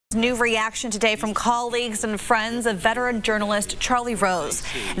New reaction today from colleagues and friends of veteran journalist Charlie Rose,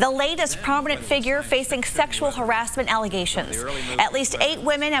 the latest prominent figure facing sexual harassment allegations. At least 8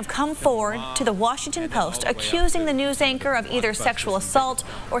 women have come forward to the Washington Post accusing the news anchor of either sexual assault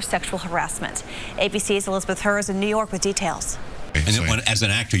or sexual harassment. ABC's Elizabeth Hur is in New York with details. And as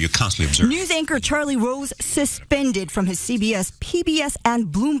an actor, you're constantly observing. News anchor Charlie Rose suspended from his CBS, PBS, and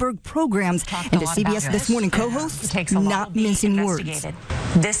Bloomberg programs. And the CBS This Morning co-host not mincing words.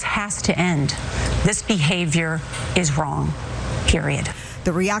 This has to end. This behavior is wrong, period.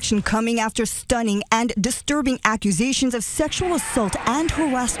 The reaction coming after stunning and disturbing accusations of sexual assault and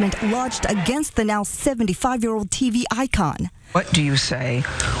harassment lodged against the now 75-year-old TV icon. What do you say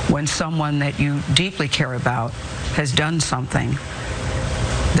when someone that you deeply care about has done something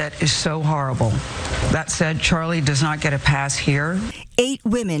that is so horrible? That said, Charlie does not get a pass here. 8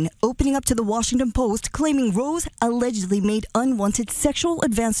 women opening up to the Washington Post claiming Rose allegedly made unwanted sexual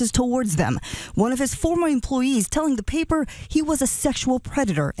advances towards them. One of his former employees telling the paper he was a sexual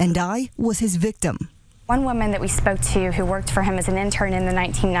predator and I was his victim. One woman that we spoke to who worked for him as an intern in the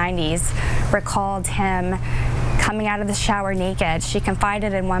 1990s recalled him coming out of the shower naked. She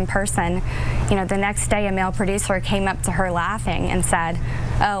confided in one person, the next day a male producer came up to her laughing and said,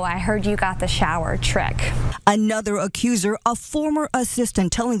 "Oh, I heard you got the shower trick." Another accuser, a former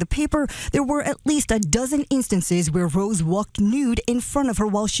assistant, telling the paper there were at least a dozen instances where Rose walked nude in front of her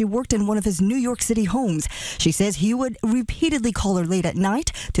while she worked in one of his New York City homes. She says he would repeatedly call her late at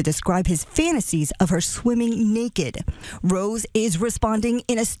night to describe his fantasies of her swimming naked. Rose is responding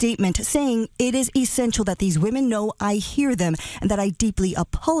in a statement saying it is essential that these women know I hear them and that I deeply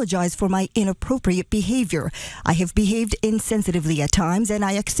apologize for my inappropriate behavior. I have behaved insensitively at times and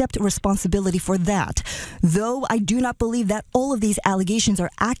I accept responsibility for that. Though I do not believe that all of these allegations are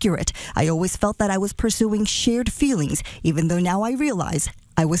accurate, I always felt that I was pursuing shared feelings, even though now I realize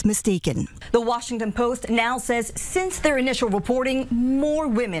I was mistaken. The Washington Post now says since their initial reporting, more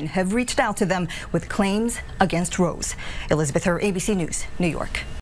women have reached out to them with claims against Rose. Elizabeth Hur, ABC News, New York.